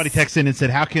Somebody texted in and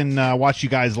said, how can watch you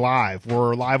guys live?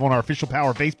 We're live on our Official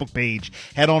Power Facebook page.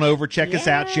 Head on over, check us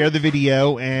out, share the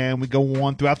video, and we go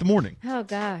on throughout the morning. Oh,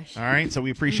 gosh. All right, so we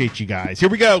appreciate you guys. Here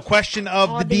we go. Question of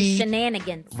All the these D.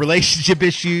 shenanigans. Relationship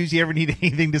issues. You ever need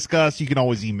anything discussed, you can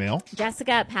always email.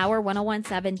 Jessica at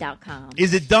power1017.com.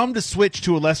 Is it dumb to switch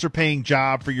to a lesser paying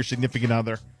job for your significant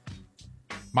other?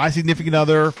 My significant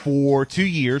other for 2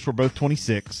 years, we're both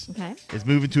 26, is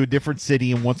moving to a different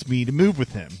city and wants me to move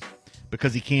with him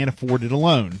because he can't afford it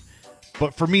alone.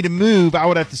 But for me to move, I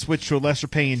would have to switch to a lesser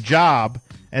paying job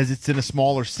as it's in a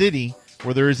smaller city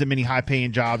where there isn't many high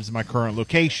paying jobs in my current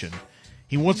location.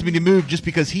 He wants me to move just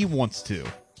because he wants to.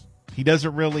 He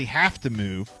doesn't really have to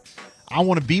move. I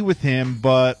want to be with him,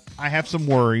 but I have some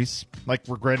worries, like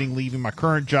regretting leaving my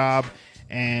current job,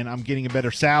 and I'm getting a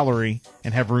better salary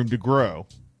and have room to grow.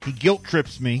 He guilt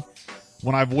trips me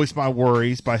when I voice my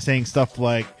worries by saying stuff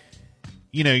like,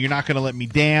 you're not going to let me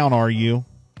down, are you?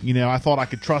 I thought I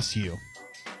could trust you.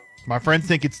 My friends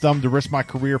think it's dumb to risk my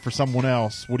career for someone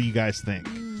else. What do you guys think?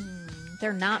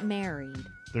 They're not married.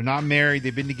 They're not married.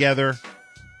 They've been together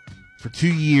for 2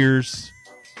 years.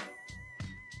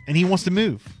 And he wants to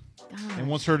move. God. And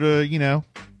wants her to,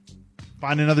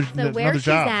 find another job. So where she's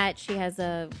at, she has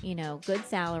a, good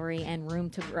salary and room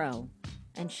to grow.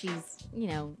 And she's,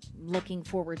 looking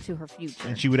forward to her future.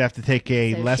 And she would have to take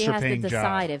a lesser paying job. She has to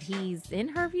decide if he's in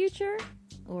her future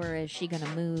or is she going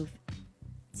to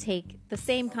take the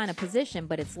same kind of position,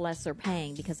 but it's lesser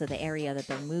paying because of the area that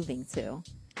they're moving to.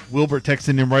 Wilbert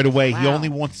texting him right away. Wow. He only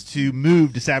wants to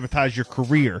move to sabotage your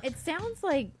career. It sounds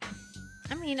like,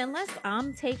 unless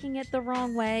I'm taking it the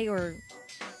wrong way or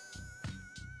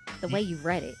the way you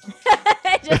read it.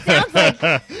 It just sounds like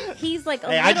he's like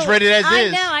I just read it as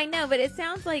is. I know, but it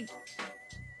sounds like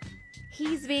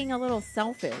he's being a little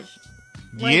selfish.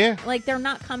 Like they're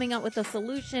not coming up with a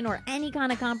solution or any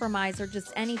kind of compromise or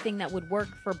just anything that would work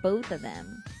for both of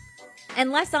them.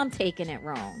 Unless I'm taking it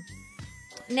wrong.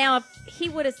 Now, if he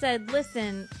would have said,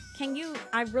 listen,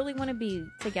 I really want to be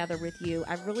together with you.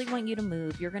 I really want you to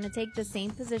move. You're going to take the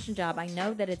same position job. I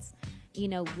know that it's,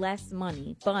 less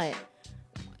money, but,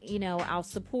 I'll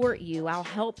support you. I'll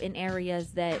help in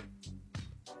areas that,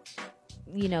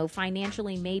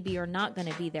 financially maybe are not going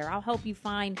to be there. I'll help you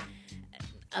find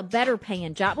a better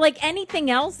paying job. Like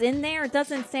anything else in there, it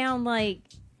doesn't sound like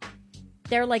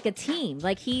they're like a team.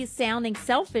 Like he's sounding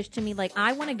selfish to me. Like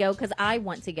I want to go because I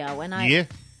want to go. And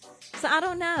So I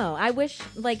don't know. I wish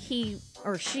like he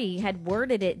or she had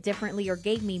worded it differently or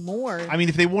gave me more.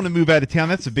 If they want to move out of town,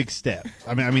 that's a big step.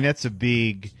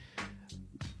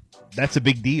 That's a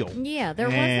big deal. Yeah, there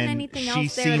wasn't anything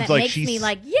else there that like makes me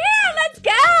like, yeah, let's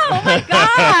go. Oh my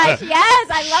gosh, yes,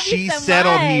 I love you so much. She's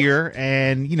settled here,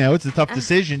 and it's a tough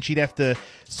decision. She'd have to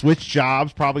switch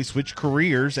jobs, probably switch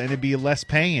careers, and it'd be less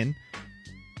paying.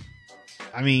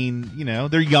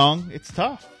 They're young. It's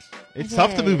tough. It's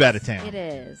tough to move out of town. It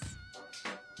is.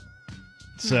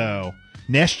 So,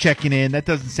 Nesh checking in. That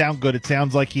doesn't sound good. It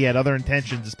sounds like he had other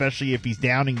intentions, especially if he's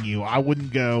downing you. I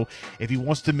wouldn't go. If he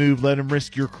wants to move, let him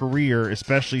risk your career,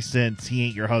 especially since he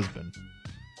ain't your husband.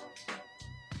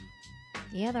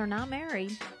 Yeah, they're not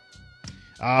married.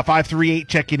 538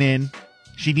 checking in.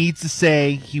 She needs to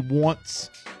say he wants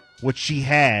what she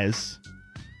has.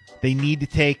 They need to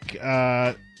take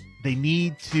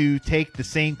the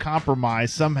same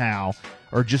compromise somehow,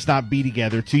 or just not be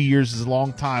together. 2 years is a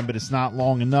long time, but it's not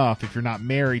long enough if you're not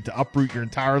married to uproot your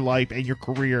entire life and your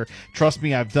career. Trust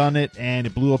me, I've done it, and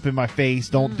it blew up in my face.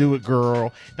 Don't do it,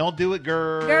 girl. Don't do it,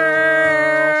 girl.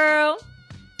 Girl.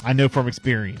 I know from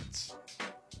experience.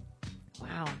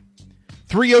 Wow.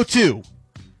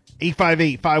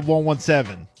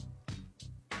 302-858-5117.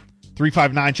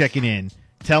 359 checking in.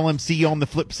 Tell him, see you on the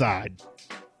flip side.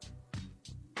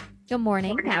 Good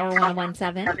morning, Power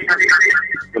 117.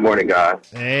 Good morning, guys.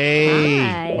 Hey,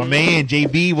 Hi. My man,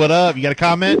 JB, what up? You got a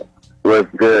comment? What's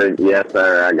good? Yes,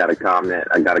 sir. I got a comment.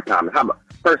 How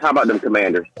about them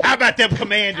Commanders? How about them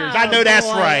Commanders? I know that's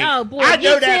right. Oh, boy. I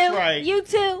know that's right. You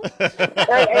too?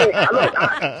 Hey, look,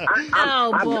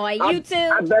 you too?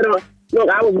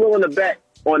 I was willing to bet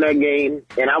on that game,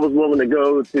 and I was willing to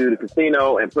go to the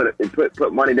casino and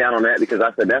put money down on that because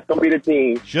I said that's going to be the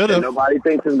team. Should have. Nobody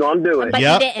thinks it's going to do it. But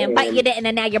you didn't,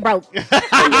 and now you're broke.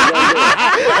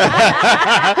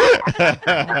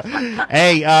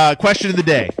 Hey, question of the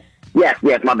day. Yes,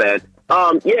 my bad.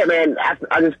 Yeah, man,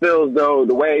 I just feel as though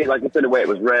the way, like you said, the way it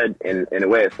was read and the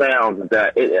way it sounds is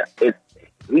that he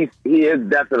is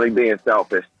definitely being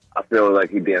selfish. I feel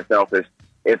like he's being selfish.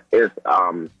 If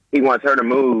he wants her to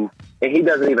move, and he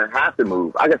doesn't even have to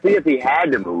move. I could see if he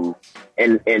had to move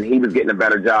and he was getting a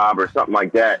better job or something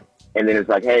like that, and then it's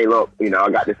like, hey, look, you know,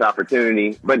 I got this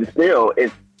opportunity, but still,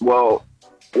 it's, well,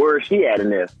 where is she at in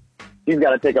this? She's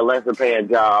got to take a lesser paying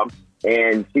job,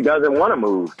 and she doesn't want to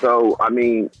move. So, I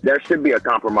mean, there should be a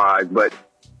compromise, but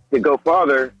to go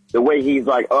further, the way he's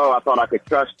like, oh, I thought I could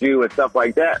trust you and stuff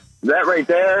like that, that right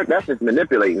there, that's just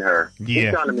manipulating her. Yeah.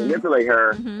 He's trying to manipulate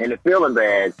her into feeling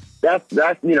bad. That's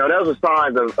you know, those are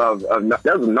signs of those are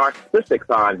narcissistic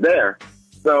signs there.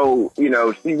 So, you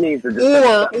know, she needs to just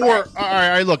all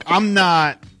right, look, I'm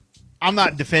not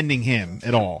defending him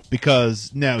at all,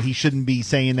 because no, he shouldn't be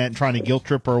saying that and trying to guilt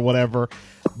trip her or whatever.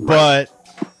 But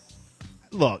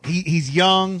look, he's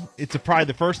young. It's probably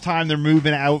the first time they're move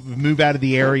out of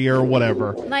the area or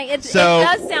whatever. Like it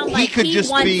does sound like he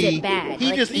wants it bad.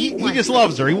 He just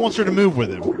loves her. He wants her to move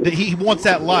with him. He wants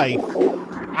that life.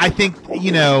 I think,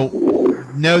 you know,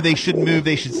 no, they shouldn't move.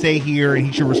 They should stay here, and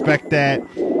he should respect that.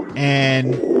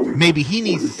 And maybe he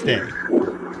needs to stay.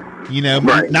 You know,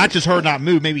 not just her not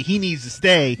move. Maybe he needs to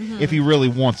stay if he really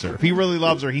wants her. If he really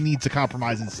loves her, he needs to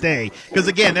compromise and stay. Because,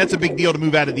 again, that's a big deal to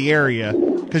move out of the area,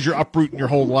 because you're uprooting your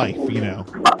whole life, you know.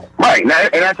 Right, and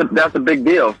that's a big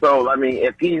deal. So, I mean,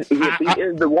 if he is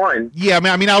the one. Yeah,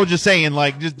 I mean, I was just saying,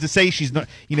 like, just to say she's not,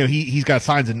 you know, he's got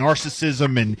signs of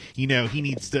narcissism, and, you know, she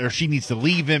needs to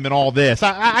leave him and all this.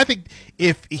 I think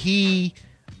if he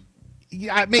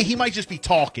might just be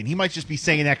talking. He might just be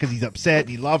saying that because he's upset and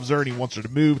he loves her and he wants her to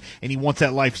move and he wants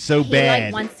that life so bad. He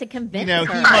like wants to convince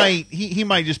her. He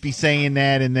might just be saying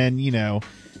that, and then, you know,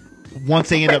 once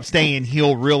they end up staying,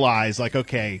 he'll realize, like,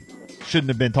 okay, shouldn't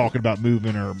have been talking about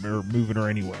moving or moving her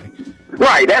anyway.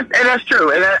 Right, that's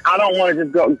true. And I don't want to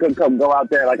just go out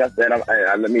there, like I said. I ain't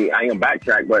gonna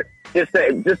backtrack, but just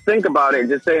think about it and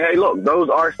just say, hey, look, those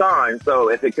are signs. So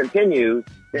if it continues,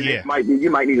 then you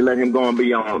might need to let him go and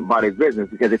be on about his business,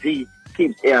 because if he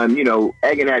keeps you know,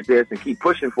 egging at this and keep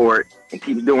pushing for it and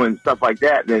keeps doing stuff like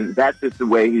that, then that's just the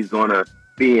way he's gonna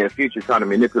be in the future, trying to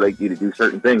manipulate you to do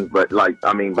certain things. But, like,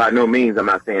 I mean, by no means I'm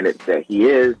not saying that he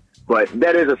is, but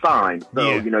that is a sign.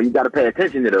 So, you know, you got to pay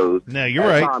attention to those. No, you're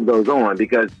right. As time goes on,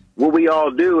 because what we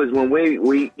all do is when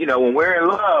we you know, when we're in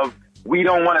love, we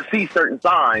don't want to see certain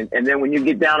signs. And then when you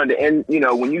get down at the end, you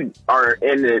know, when you are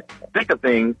in the thick of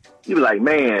things, you be like,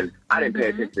 man, I didn't pay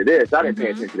attention to this. I didn't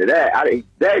pay attention to that.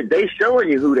 They showing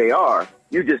you who they are.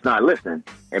 You're just not listening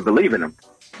and believing them.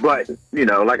 But, you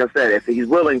know, like I said, if he's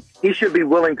willing, he should be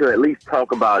willing to at least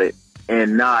talk about it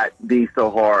and not be so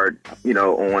hard, you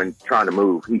know, on trying to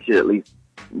move. He should at least,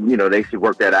 you know, they should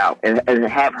work that out and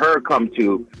have her come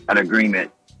to an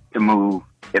agreement to move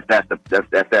if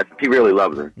if he really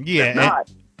loves her. Yeah.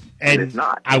 It's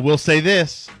not. I will say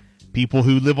this. People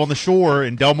who live on the shore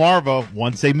in Delmarva,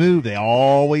 once they move, they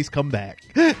always come back.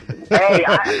 Hey,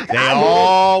 they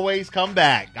always come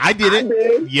back. I did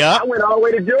it. Yep. I went all the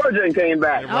way to Georgia and came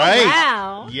back. Right. Oh,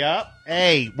 wow. Yep.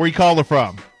 Hey, where you calling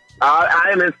from? I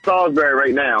am in Salisbury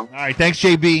right now. All right. Thanks,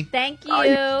 JB. Thank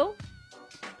you.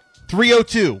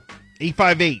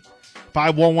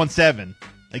 302-858-5117.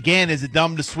 Again, is it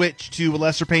dumb to switch to a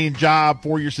lesser paying job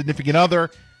for your significant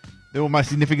other? Been with my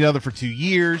significant other for 2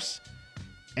 years.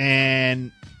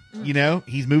 And, you know,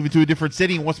 he's moving to a different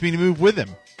city and wants me to move with him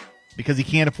because he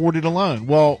can't afford it alone.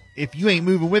 Well, if you ain't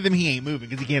moving with him, he ain't moving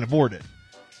because he can't afford it.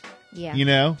 Yeah. You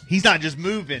know, he's not just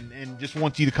moving and just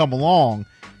wants you to come along.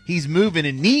 He's moving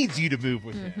and needs you to move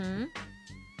with him.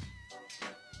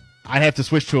 I'd have to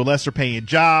switch to a lesser paying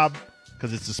job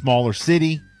because it's a smaller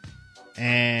city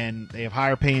and they have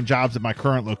higher paying jobs at my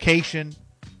current location.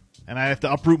 And I have to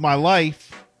uproot my life.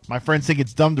 My friends think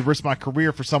it's dumb to risk my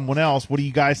career for someone else. What do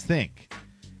you guys think?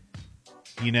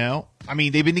 You know, I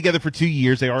mean, they've been together for 2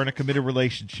 years. They are in a committed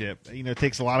relationship. You know, it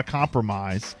takes a lot of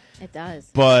compromise. It does.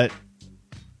 But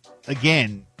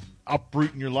again,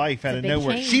 uprooting your life out of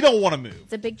nowhere. Change. She don't want to move.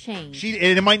 It's a big change.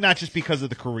 And it might not just because of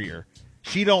the career.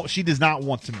 She does not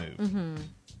want to move.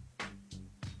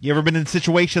 You ever been in a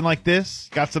situation like this?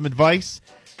 Got some advice?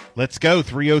 Let's go.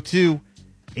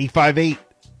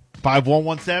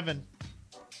 302-858-5117.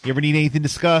 You ever need anything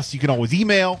discussed, you can always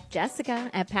email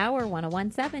Jessica at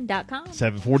power1017.com.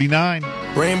 749.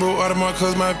 Rainbow Audemars,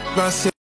 cause my